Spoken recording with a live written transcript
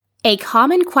A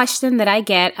common question that I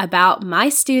get about my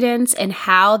students and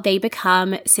how they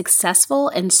become successful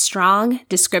and strong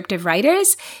descriptive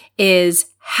writers is,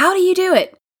 how do you do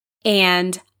it?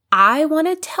 And I want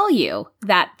to tell you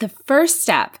that the first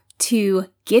step to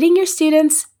getting your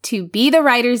students to be the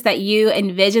writers that you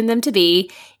envision them to be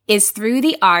is through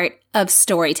the art of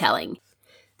storytelling.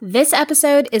 This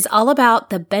episode is all about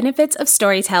the benefits of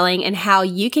storytelling and how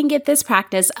you can get this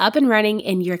practice up and running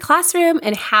in your classroom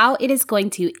and how it is going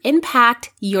to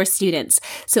impact your students.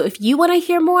 So if you want to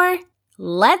hear more,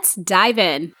 let's dive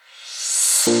in.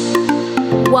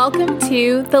 Welcome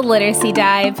to The Literacy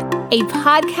Dive, a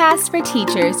podcast for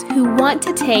teachers who want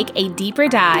to take a deeper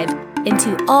dive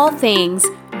into all things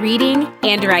reading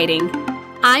and writing.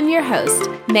 I'm your host,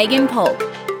 Megan Polk.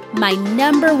 My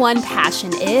number one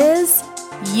passion is,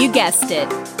 you guessed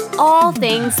it, all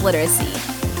things literacy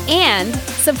and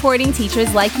supporting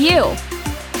teachers like you.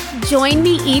 Join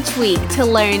me each week to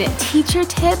learn teacher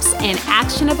tips and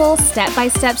actionable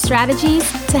step-by-step strategies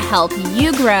to help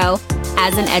you grow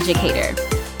as an educator.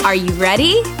 Are you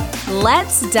ready?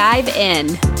 Let's dive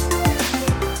in.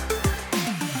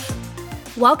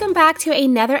 Welcome back to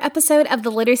another episode of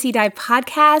the Literacy Dive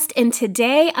podcast, and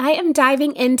today I am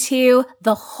diving into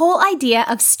the whole idea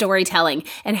of storytelling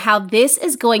and how this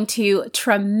is going to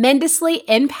tremendously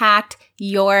impact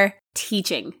your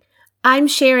teaching. I'm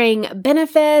sharing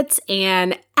benefits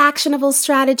and actionable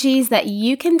strategies that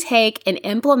you can take and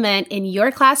implement in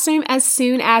your classroom as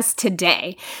soon as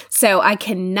today. So I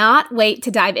cannot wait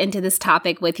to dive into this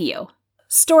topic with you.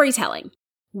 Storytelling.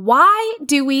 Why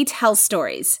do we tell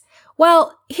stories?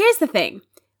 Well, here's the thing.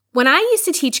 When I used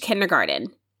to teach kindergarten,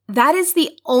 that is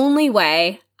the only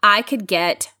way I could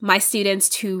get my students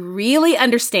to really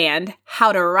understand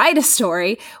how to write a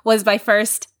story was by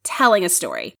first telling a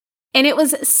story. And it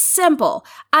was simple.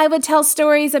 I would tell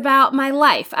stories about my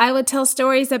life. I would tell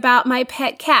stories about my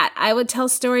pet cat. I would tell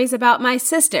stories about my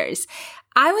sisters.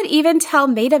 I would even tell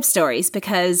made-up stories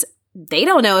because they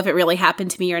don't know if it really happened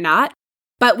to me or not.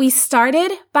 But we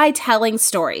started by telling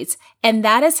stories, and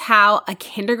that is how a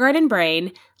kindergarten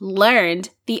brain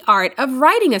learned the art of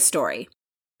writing a story.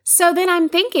 So then I'm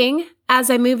thinking,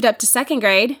 as I moved up to second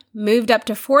grade, moved up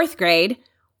to fourth grade,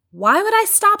 why would I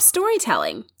stop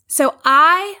storytelling? So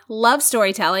I love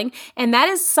storytelling, and that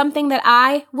is something that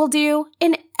I will do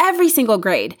in every single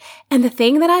grade. And the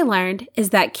thing that I learned is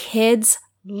that kids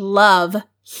love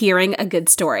hearing a good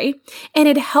story, and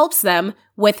it helps them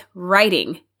with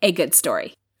writing a good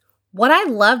story. What I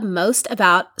love most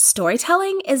about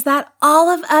storytelling is that all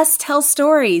of us tell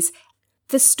stories.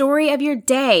 The story of your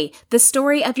day, the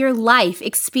story of your life,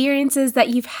 experiences that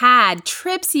you've had,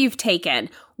 trips you've taken,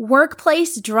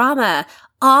 workplace drama,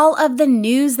 all of the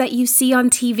news that you see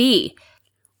on TV.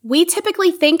 We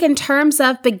typically think in terms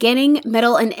of beginning,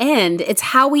 middle, and end. It's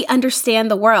how we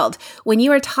understand the world. When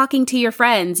you are talking to your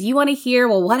friends, you want to hear,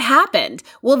 well, what happened?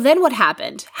 Well, then what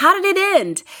happened? How did it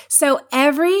end? So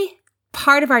every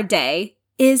part of our day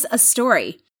is a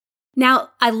story. Now,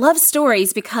 I love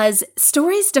stories because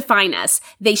stories define us.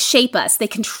 They shape us. They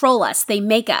control us. They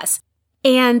make us.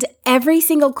 And every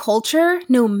single culture,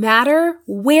 no matter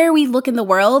where we look in the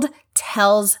world,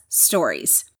 tells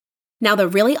stories. Now, the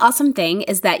really awesome thing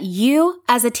is that you,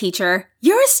 as a teacher,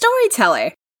 you're a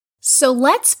storyteller. So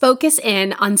let's focus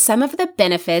in on some of the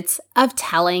benefits of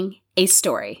telling a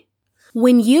story.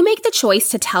 When you make the choice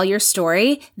to tell your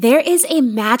story, there is a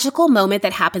magical moment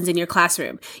that happens in your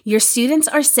classroom. Your students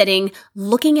are sitting,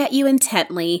 looking at you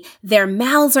intently. Their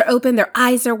mouths are open, their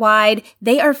eyes are wide.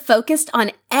 They are focused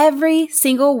on every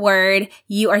single word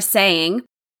you are saying.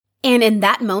 And in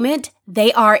that moment,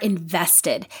 they are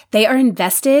invested. They are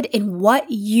invested in what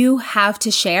you have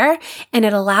to share, and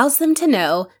it allows them to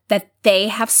know that they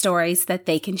have stories that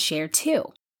they can share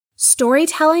too.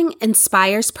 Storytelling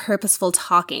inspires purposeful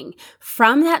talking.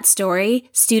 From that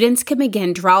story, students can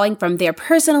begin drawing from their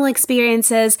personal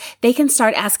experiences. They can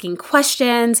start asking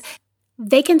questions.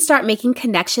 They can start making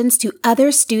connections to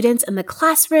other students in the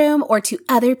classroom or to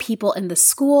other people in the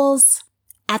schools.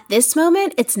 At this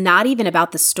moment, it's not even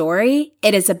about the story.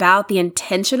 It is about the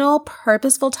intentional,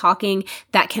 purposeful talking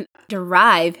that can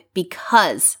derive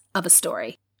because of a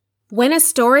story. When a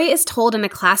story is told in a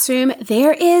classroom,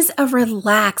 there is a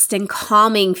relaxed and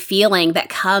calming feeling that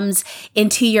comes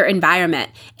into your environment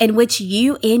in which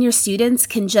you and your students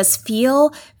can just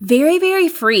feel very, very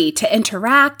free to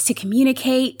interact, to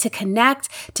communicate, to connect,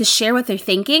 to share what they're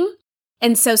thinking.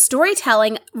 And so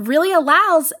storytelling really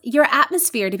allows your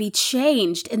atmosphere to be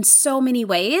changed in so many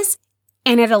ways.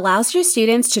 And it allows your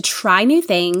students to try new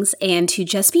things and to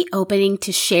just be opening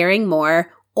to sharing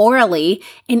more orally,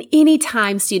 and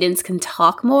anytime students can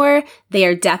talk more, they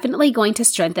are definitely going to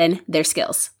strengthen their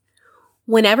skills.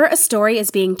 Whenever a story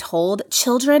is being told,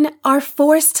 children are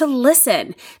forced to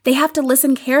listen. They have to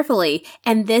listen carefully,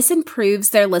 and this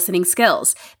improves their listening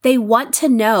skills. They want to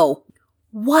know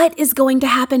what is going to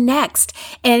happen next.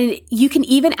 And you can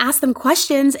even ask them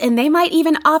questions, and they might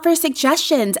even offer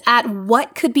suggestions at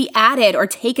what could be added or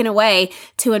taken away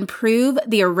to improve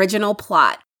the original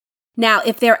plot. Now,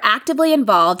 if they're actively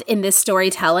involved in this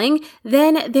storytelling,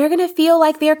 then they're going to feel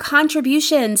like their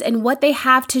contributions and what they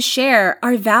have to share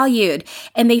are valued,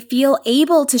 and they feel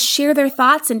able to share their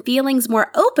thoughts and feelings more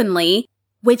openly,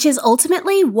 which is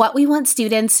ultimately what we want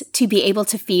students to be able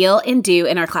to feel and do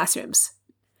in our classrooms.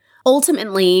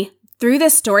 Ultimately, through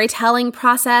this storytelling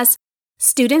process,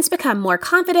 students become more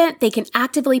confident, they can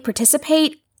actively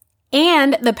participate,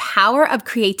 and the power of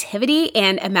creativity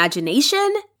and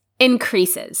imagination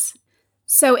increases.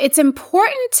 So it's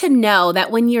important to know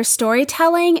that when you're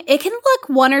storytelling, it can look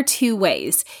one or two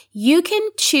ways. You can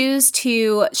choose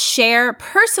to share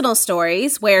personal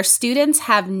stories where students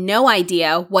have no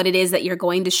idea what it is that you're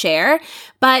going to share,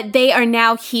 but they are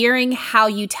now hearing how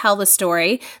you tell the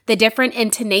story, the different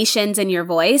intonations in your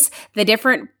voice, the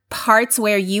different parts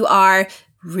where you are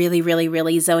really, really,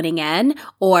 really zoning in,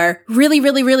 or really,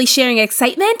 really, really sharing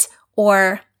excitement,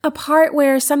 or a part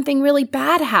where something really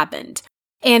bad happened.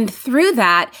 And through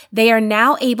that, they are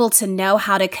now able to know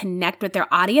how to connect with their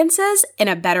audiences in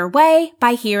a better way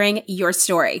by hearing your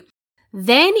story.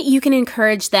 Then you can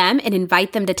encourage them and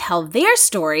invite them to tell their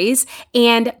stories.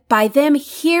 And by them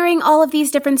hearing all of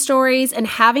these different stories and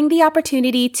having the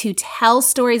opportunity to tell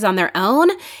stories on their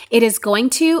own, it is going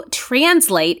to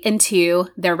translate into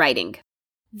their writing.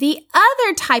 The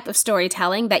other type of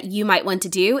storytelling that you might want to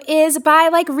do is by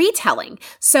retelling.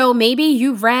 So maybe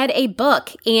you read a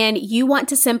book and you want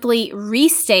to simply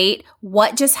restate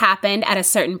what just happened at a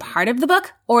certain part of the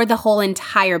book or the whole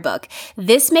entire book.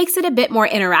 This makes it a bit more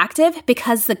interactive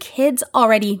because the kids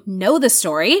already know the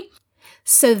story,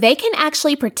 so they can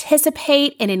actually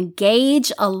participate and engage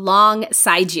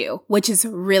alongside you, which is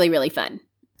really, really fun.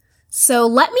 So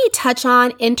let me touch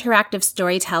on interactive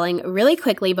storytelling really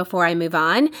quickly before I move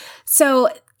on. So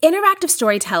interactive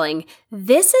storytelling,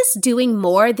 this is doing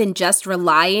more than just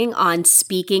relying on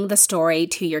speaking the story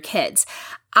to your kids.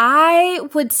 I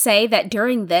would say that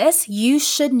during this, you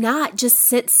should not just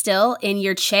sit still in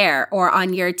your chair or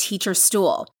on your teacher's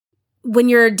stool. When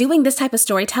you're doing this type of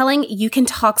storytelling, you can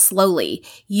talk slowly.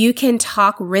 You can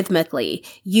talk rhythmically.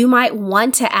 You might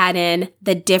want to add in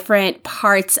the different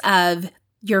parts of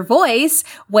your voice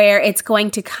where it's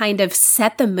going to kind of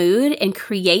set the mood and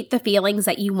create the feelings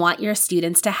that you want your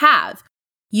students to have.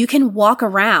 You can walk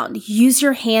around, use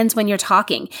your hands when you're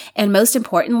talking, and most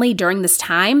importantly, during this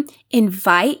time,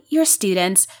 invite your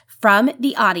students from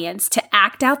the audience to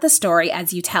act out the story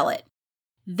as you tell it.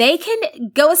 They can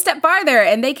go a step farther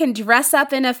and they can dress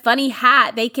up in a funny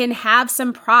hat. They can have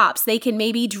some props. They can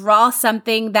maybe draw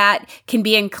something that can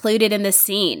be included in the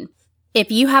scene. If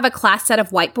you have a class set of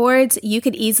whiteboards, you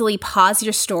could easily pause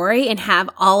your story and have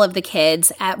all of the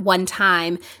kids at one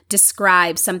time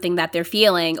describe something that they're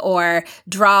feeling, or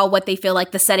draw what they feel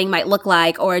like the setting might look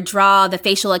like, or draw the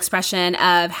facial expression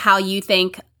of how you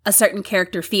think a certain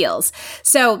character feels.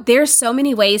 So there's so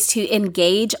many ways to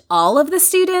engage all of the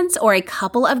students or a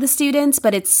couple of the students,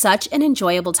 but it's such an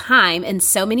enjoyable time and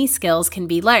so many skills can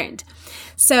be learned.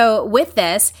 So with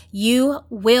this, you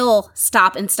will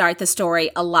stop and start the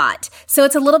story a lot. So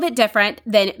it's a little bit different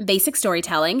than basic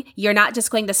storytelling. You're not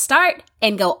just going to start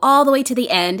and go all the way to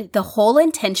the end. The whole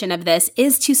intention of this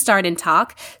is to start and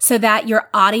talk so that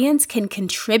your audience can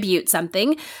contribute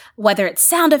something, whether it's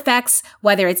sound effects,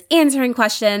 whether it's answering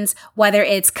questions, whether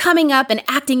it's coming up and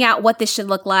acting out what this should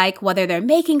look like, whether they're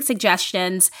making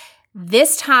suggestions.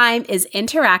 This time is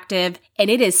interactive and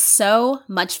it is so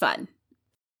much fun.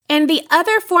 And the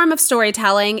other form of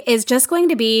storytelling is just going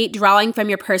to be drawing from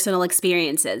your personal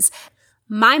experiences.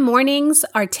 My mornings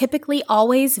are typically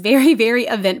always very, very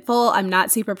eventful. I'm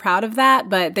not super proud of that,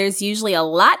 but there's usually a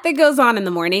lot that goes on in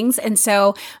the mornings. And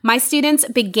so my students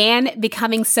began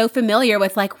becoming so familiar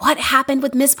with what happened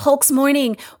with Miss Polk's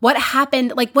morning? What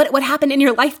happened? What happened in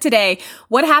your life today?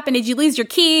 What happened? Did you lose your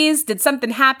keys? Did something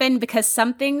happen? Because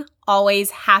something always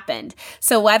happened.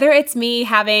 So whether it's me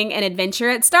having an adventure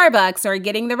at Starbucks or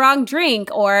getting the wrong drink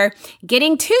or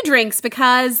getting 2 drinks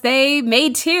because they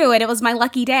made 2 and it was my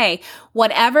lucky day,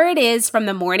 whatever it is from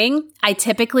the morning, I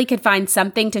typically could find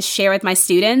something to share with my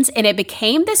students, and it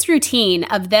became this routine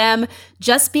of them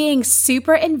just being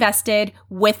super invested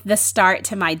with the start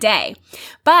to my day.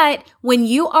 But when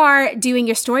you are doing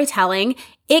your storytelling,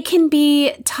 It can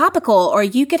be topical, or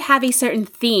you could have a certain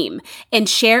theme and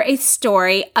share a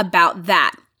story about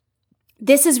that.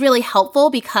 This is really helpful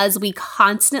because we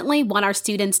constantly want our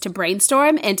students to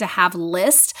brainstorm and to have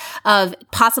lists of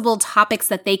possible topics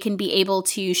that they can be able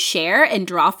to share and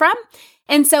draw from.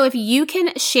 And so if you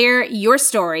can share your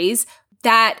stories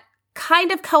that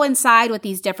kind of coincide with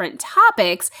these different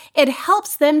topics, it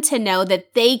helps them to know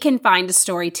that they can find a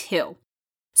story too.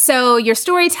 So your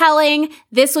storytelling,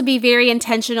 this would be very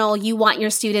intentional. You want your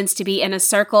students to be in a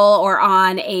circle or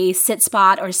on a sit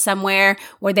spot or somewhere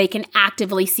where they can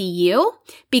actively see you,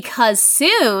 because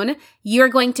soon you're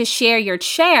going to share your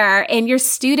chair and your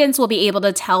students will be able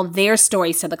to tell their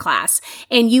stories to the class.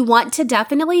 And you want to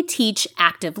definitely teach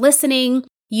active listening.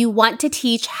 You want to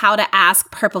teach how to ask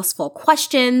purposeful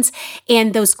questions,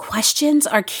 and those questions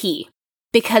are key.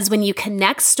 Because when you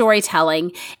connect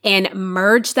storytelling and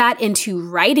merge that into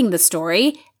writing the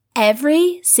story,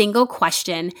 every single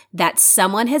question that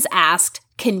someone has asked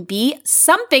can be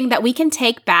something that we can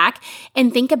take back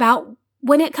and think about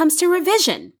when it comes to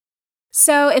revision.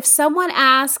 So if someone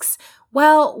asks,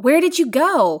 well, where did you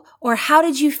go? Or how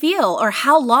did you feel? Or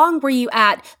how long were you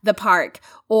at the park?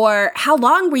 Or how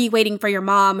long were you waiting for your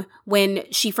mom when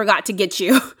she forgot to get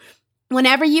you?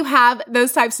 Whenever you have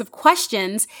those types of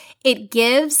questions, it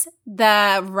gives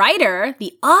the writer,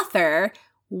 the author,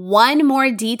 one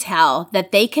more detail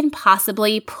that they can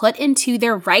possibly put into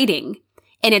their writing,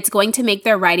 and it's going to make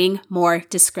their writing more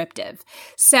descriptive.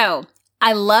 So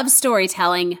I love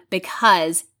storytelling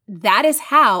because that is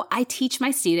how I teach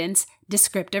my students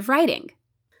descriptive writing.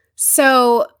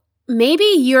 So maybe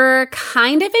you're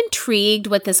kind of intrigued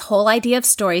with this whole idea of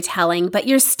storytelling, but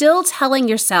you're still telling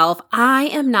yourself, I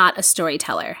am not a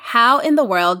storyteller. How in the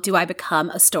world do I become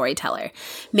a storyteller?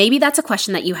 Maybe that's a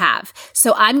question that you have.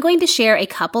 So I'm going to share a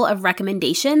couple of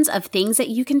recommendations of things that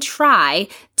you can try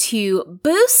to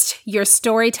boost your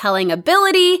storytelling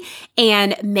ability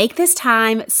and make this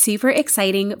time super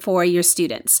exciting for your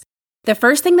students. The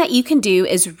first thing that you can do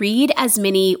is read as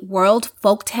many world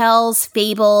folktales,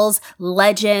 fables,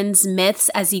 legends, myths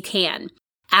as you can.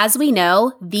 As we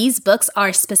know, these books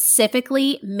are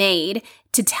specifically made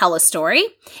to tell a story.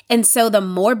 And so the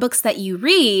more books that you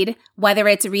read, whether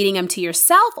it's reading them to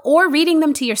yourself or reading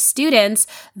them to your students,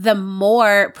 the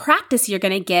more practice you're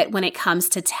going to get when it comes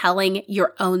to telling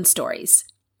your own stories.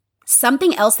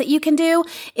 Something else that you can do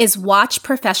is watch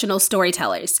professional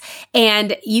storytellers,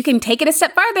 and you can take it a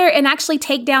step farther and actually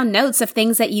take down notes of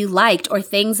things that you liked or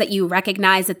things that you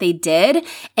recognize that they did,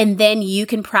 and then you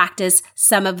can practice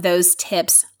some of those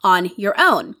tips on your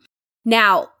own.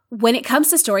 Now, when it comes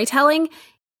to storytelling,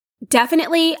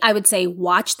 definitely I would say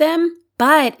watch them.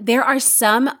 But there are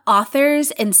some authors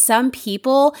and some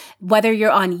people, whether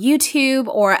you're on YouTube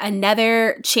or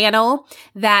another channel,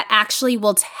 that actually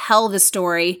will tell the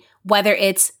story, whether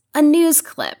it's a news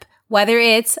clip, whether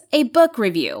it's a book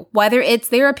review, whether it's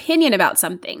their opinion about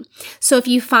something. So if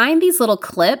you find these little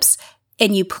clips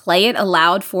and you play it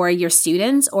aloud for your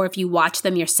students, or if you watch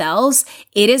them yourselves,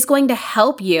 it is going to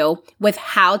help you with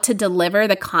how to deliver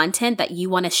the content that you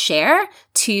want to share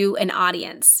to an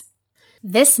audience.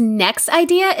 This next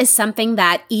idea is something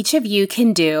that each of you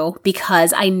can do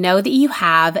because I know that you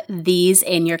have these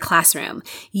in your classroom.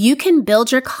 You can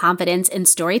build your confidence in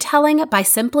storytelling by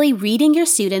simply reading your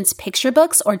students' picture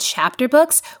books or chapter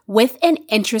books with an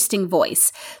interesting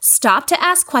voice. Stop to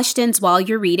ask questions while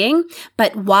you're reading,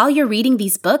 but while you're reading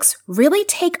these books, really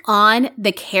take on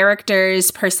the characters'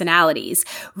 personalities.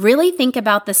 Really think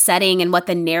about the setting and what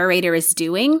the narrator is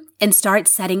doing and start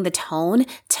setting the tone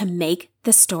to make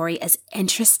the story as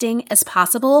interesting as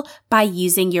possible by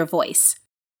using your voice.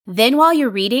 Then while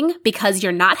you're reading, because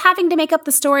you're not having to make up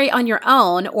the story on your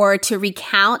own or to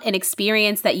recount an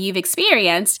experience that you've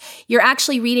experienced, you're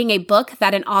actually reading a book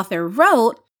that an author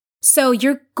wrote. So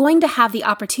you're going to have the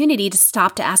opportunity to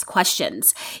stop to ask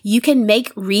questions. You can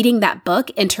make reading that book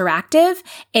interactive,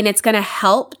 and it's going to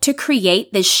help to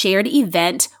create this shared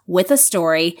event with a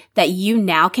story that you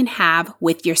now can have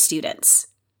with your students.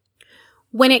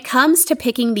 When it comes to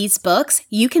picking these books,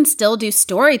 you can still do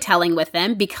storytelling with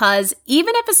them because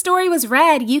even if a story was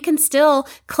read, you can still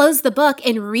close the book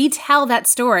and retell that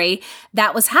story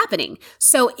that was happening.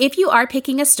 So if you are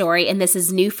picking a story and this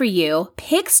is new for you,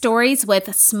 pick stories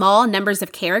with small numbers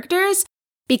of characters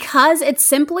because it's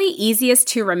simply easiest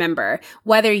to remember.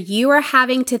 Whether you are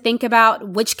having to think about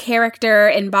which character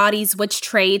embodies which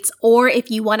traits, or if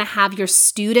you want to have your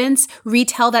students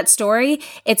retell that story,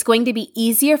 it's going to be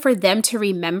easier for them to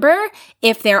remember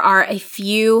if there are a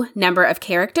few number of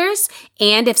characters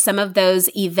and if some of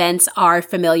those events are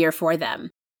familiar for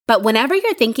them. But whenever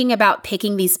you're thinking about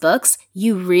picking these books,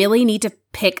 you really need to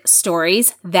pick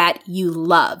stories that you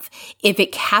love. If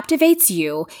it captivates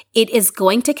you, it is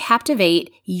going to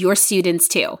captivate your students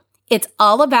too. It's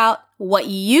all about what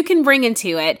you can bring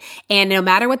into it, and no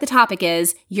matter what the topic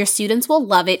is, your students will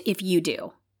love it if you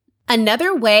do.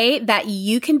 Another way that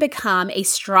you can become a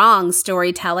strong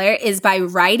storyteller is by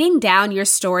writing down your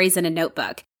stories in a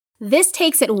notebook. This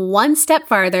takes it one step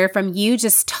farther from you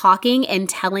just talking and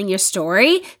telling your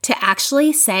story to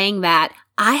actually saying that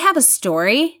I have a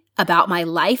story about my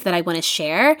life that I want to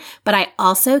share, but I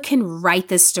also can write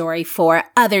this story for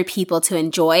other people to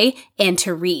enjoy and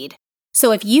to read.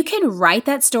 So if you can write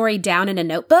that story down in a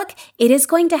notebook, it is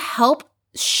going to help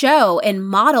show and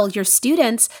model your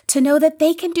students to know that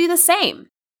they can do the same.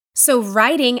 So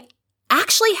writing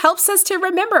actually helps us to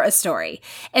remember a story.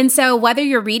 And so whether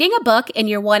you're reading a book and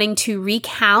you're wanting to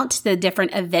recount the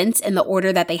different events in the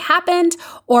order that they happened,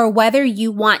 or whether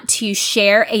you want to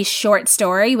share a short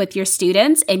story with your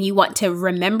students and you want to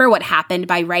remember what happened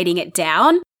by writing it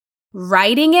down,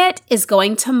 writing it is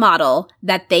going to model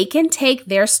that they can take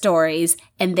their stories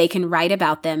and they can write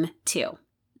about them too.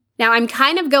 Now, I'm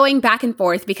kind of going back and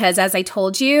forth because, as I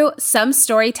told you, some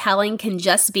storytelling can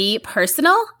just be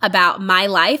personal about my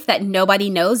life that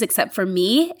nobody knows except for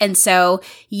me. And so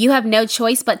you have no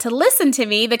choice but to listen to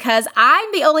me because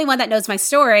I'm the only one that knows my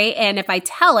story. And if I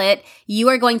tell it, you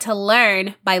are going to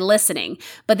learn by listening.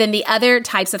 But then the other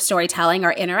types of storytelling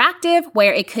are interactive,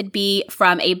 where it could be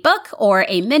from a book or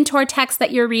a mentor text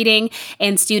that you're reading,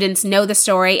 and students know the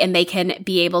story and they can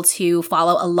be able to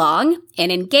follow along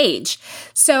and engage.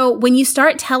 So when you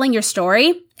start telling your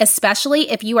story, especially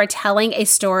if you are telling a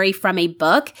story from a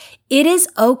book, it is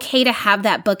okay to have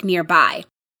that book nearby.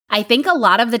 I think a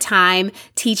lot of the time,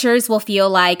 teachers will feel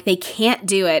like they can't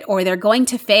do it or they're going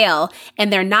to fail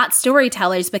and they're not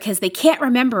storytellers because they can't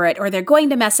remember it or they're going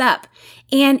to mess up.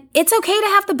 And it's okay to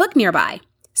have the book nearby.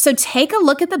 So take a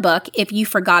look at the book if you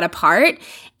forgot a part.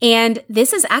 And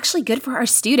this is actually good for our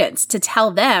students to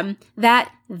tell them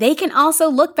that they can also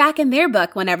look back in their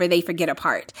book whenever they forget a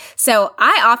part. So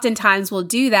I oftentimes will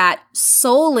do that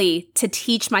solely to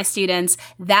teach my students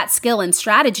that skill and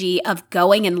strategy of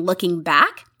going and looking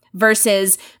back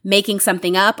versus making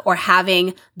something up or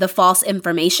having the false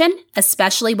information,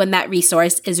 especially when that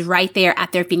resource is right there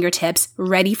at their fingertips,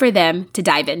 ready for them to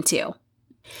dive into.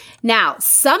 Now,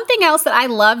 something else that I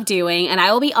love doing, and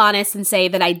I will be honest and say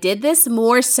that I did this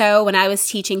more so when I was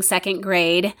teaching second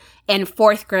grade and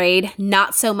fourth grade,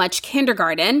 not so much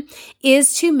kindergarten,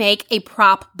 is to make a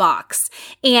prop box.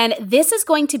 And this is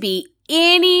going to be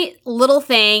any little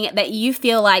thing that you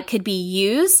feel like could be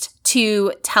used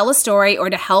to tell a story or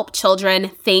to help children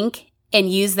think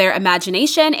and use their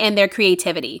imagination and their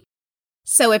creativity.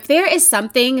 So if there is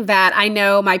something that I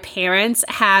know my parents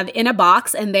have in a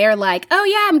box and they're like, oh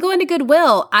yeah, I'm going to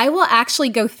Goodwill, I will actually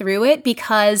go through it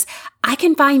because I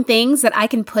can find things that I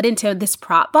can put into this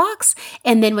prop box.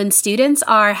 And then when students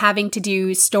are having to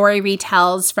do story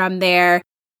retells from their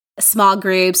small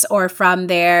groups or from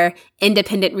their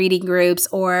independent reading groups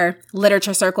or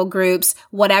literature circle groups,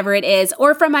 whatever it is,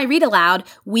 or from my read aloud,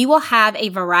 we will have a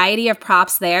variety of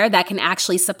props there that can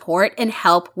actually support and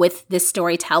help with this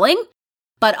storytelling.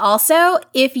 But also,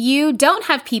 if you don't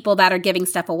have people that are giving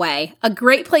stuff away, a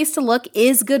great place to look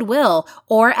is Goodwill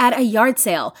or at a yard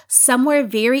sale, somewhere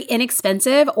very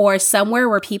inexpensive or somewhere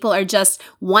where people are just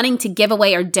wanting to give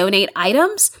away or donate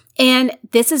items. And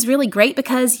this is really great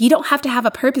because you don't have to have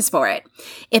a purpose for it.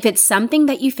 If it's something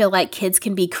that you feel like kids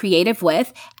can be creative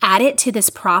with, add it to this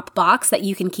prop box that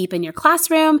you can keep in your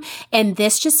classroom. And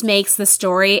this just makes the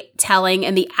storytelling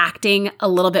and the acting a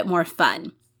little bit more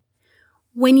fun.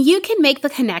 When you can make the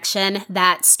connection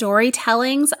that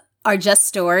storytellings are just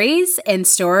stories and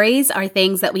stories are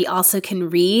things that we also can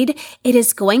read, it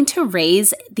is going to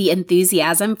raise the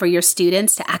enthusiasm for your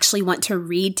students to actually want to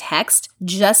read text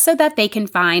just so that they can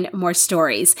find more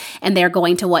stories. And they're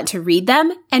going to want to read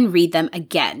them and read them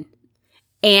again.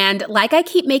 And like I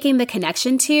keep making the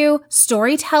connection to,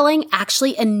 storytelling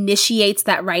actually initiates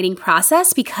that writing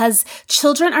process because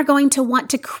children are going to want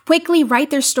to quickly write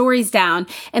their stories down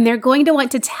and they're going to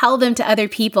want to tell them to other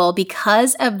people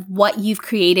because of what you've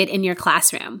created in your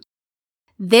classroom.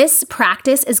 This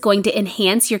practice is going to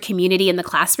enhance your community in the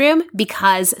classroom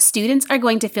because students are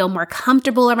going to feel more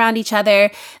comfortable around each other.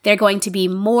 They're going to be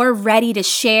more ready to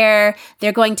share.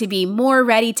 They're going to be more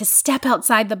ready to step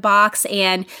outside the box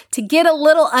and to get a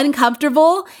little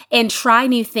uncomfortable and try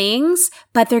new things,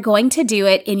 but they're going to do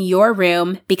it in your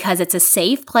room because it's a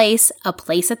safe place, a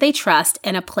place that they trust,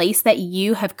 and a place that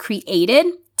you have created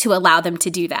to allow them to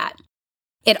do that.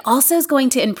 It also is going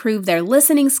to improve their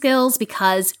listening skills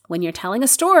because when you're telling a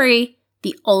story,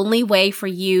 The only way for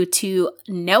you to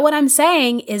know what I'm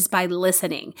saying is by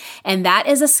listening. And that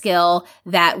is a skill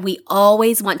that we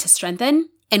always want to strengthen.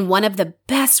 And one of the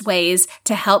best ways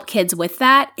to help kids with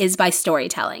that is by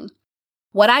storytelling.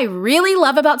 What I really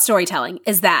love about storytelling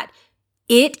is that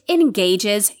it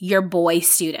engages your boy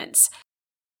students.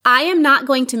 I am not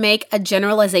going to make a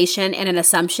generalization and an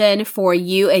assumption for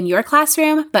you in your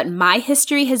classroom, but my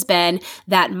history has been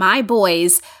that my boy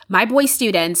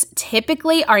students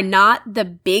typically are not the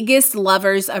biggest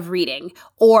lovers of reading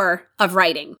or of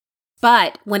writing.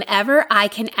 But whenever I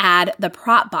can add the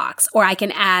prop box, or I can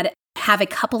have a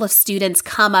couple of students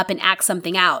come up and act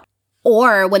something out,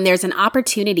 or when there's an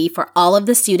opportunity for all of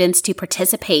the students to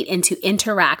participate and to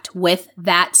interact with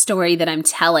that story that I'm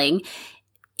telling,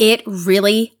 it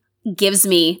really gives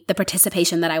me the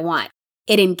participation that I want.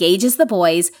 It engages the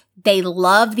boys. They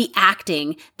love the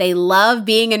acting. They love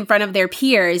being in front of their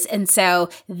peers. And so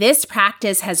this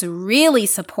practice has really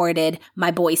supported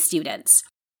my boy students.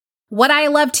 What I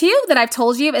love too that I've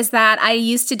told you is that I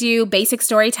used to do basic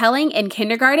storytelling in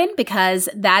kindergarten because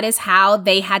that is how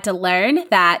they had to learn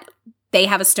that they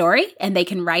have a story and they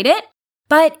can write it.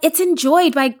 But it's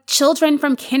enjoyed by children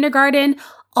from kindergarten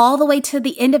all the way to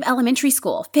the end of elementary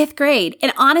school, 5th grade,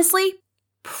 and honestly,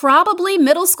 probably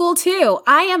middle school too.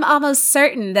 I am almost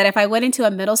certain that if I went into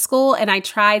a middle school and I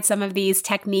tried some of these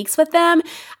techniques with them,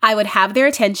 I would have their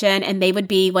attention and they would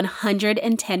be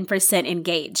 110%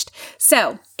 engaged.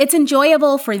 So it's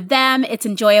enjoyable for them, it's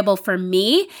enjoyable for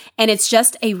me, and it's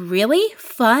just a really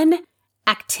fun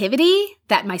activity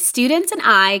that my students and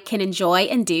I can enjoy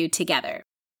and do together.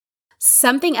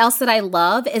 Something else that I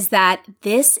love is that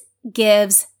this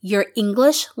gives your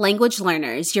English language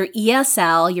learners, your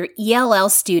ESL, your ELL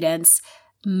students,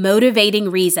 motivating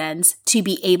reasons to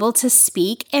be able to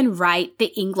speak and write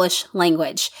the English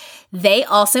language. They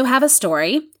also have a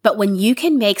story, but when you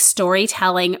can make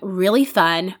storytelling really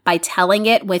fun by telling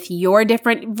it with your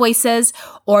different voices,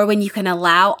 or when you can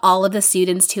allow all of the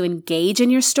students to engage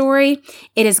in your story,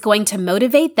 it is going to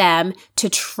motivate them to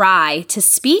try to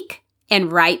speak and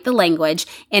write the language,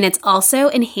 and it's also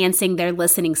enhancing their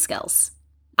listening skills.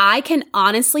 I can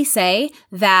honestly say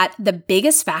that the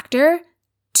biggest factor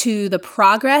to the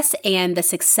progress and the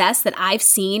success that I've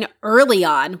seen early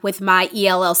on with my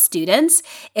ELL students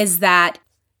is that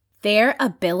their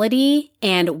ability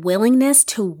and willingness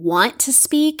to want to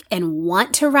speak and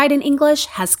want to write in English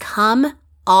has come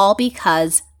all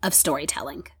because of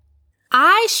storytelling.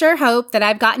 I sure hope that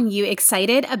I've gotten you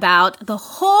excited about the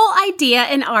whole idea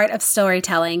and art of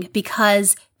storytelling,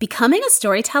 because becoming a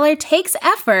storyteller takes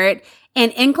effort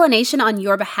and inclination on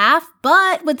your behalf,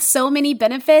 but with so many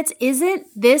benefits, isn't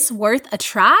this worth a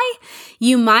try?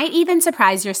 You might even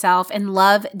surprise yourself and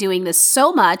love doing this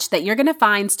so much that you're going to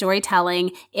find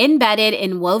storytelling embedded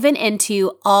and woven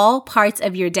into all parts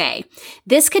of your day.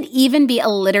 This could even be a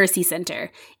literacy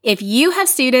center. If you have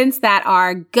students that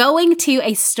are going to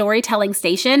a storytelling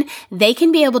station, they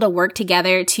can be able to work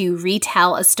together to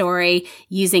retell a story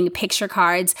using picture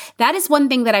cards. That is one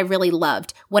thing that I really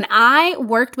loved. When I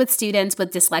worked with students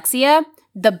with dyslexia,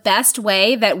 the best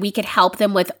way that we could help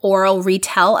them with oral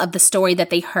retell of the story that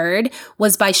they heard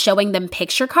was by showing them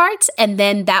picture cards, and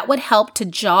then that would help to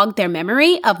jog their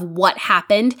memory of what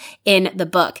happened in the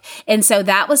book. And so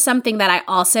that was something that I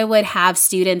also would have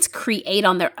students create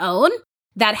on their own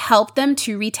that helped them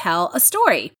to retell a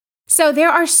story. So there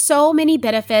are so many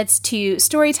benefits to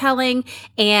storytelling,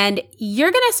 and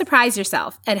you're going to surprise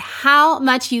yourself at how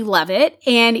much you love it,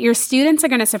 and your students are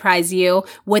going to surprise you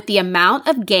with the amount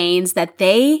of gains that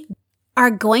they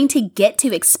are going to get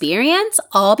to experience,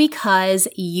 all because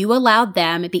you allowed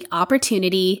them the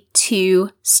opportunity to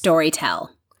storytell.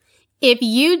 If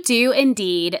you do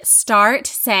indeed start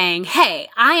saying, hey,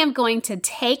 I am going to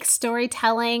take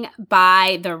storytelling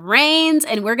by the reins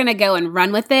and we're going to go and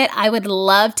run with it, I would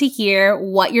love to hear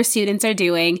what your students are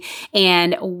doing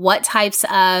and what types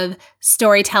of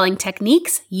storytelling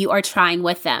techniques you are trying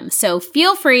with them. So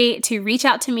feel free to reach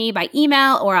out to me by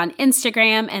email or on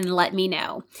Instagram and let me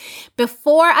know.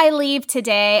 Before I leave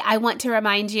today, I want to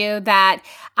remind you that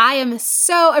I am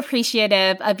so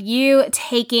appreciative of you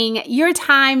taking your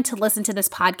time to listen to this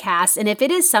podcast. And if it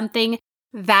is something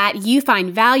that you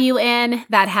find value in,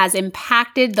 that has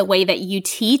impacted the way that you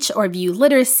teach or view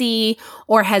literacy,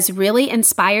 or has really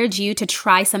inspired you to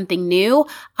try something new,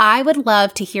 I would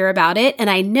love to hear about it. And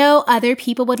I know other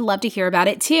people would love to hear about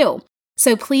it too.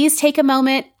 So please take a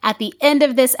moment at the end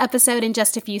of this episode in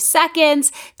just a few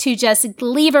seconds to just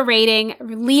leave a rating,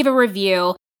 leave a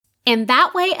review. And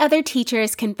that way other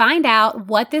teachers can find out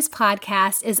what this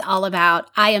podcast is all about.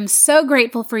 I am so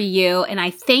grateful for you, and I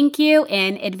thank you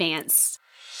in advance.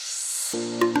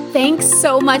 Thanks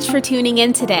so much for tuning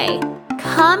in today.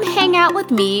 Come hang out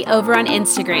with me over on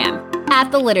Instagram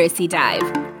at The Literacy Dive.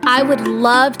 I would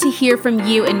love to hear from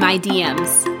you in my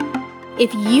DMs.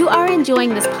 If you are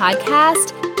enjoying this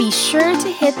podcast, be sure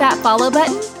to hit that follow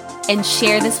button and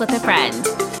share this with a friend.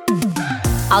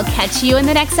 I'll catch you in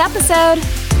the next episode.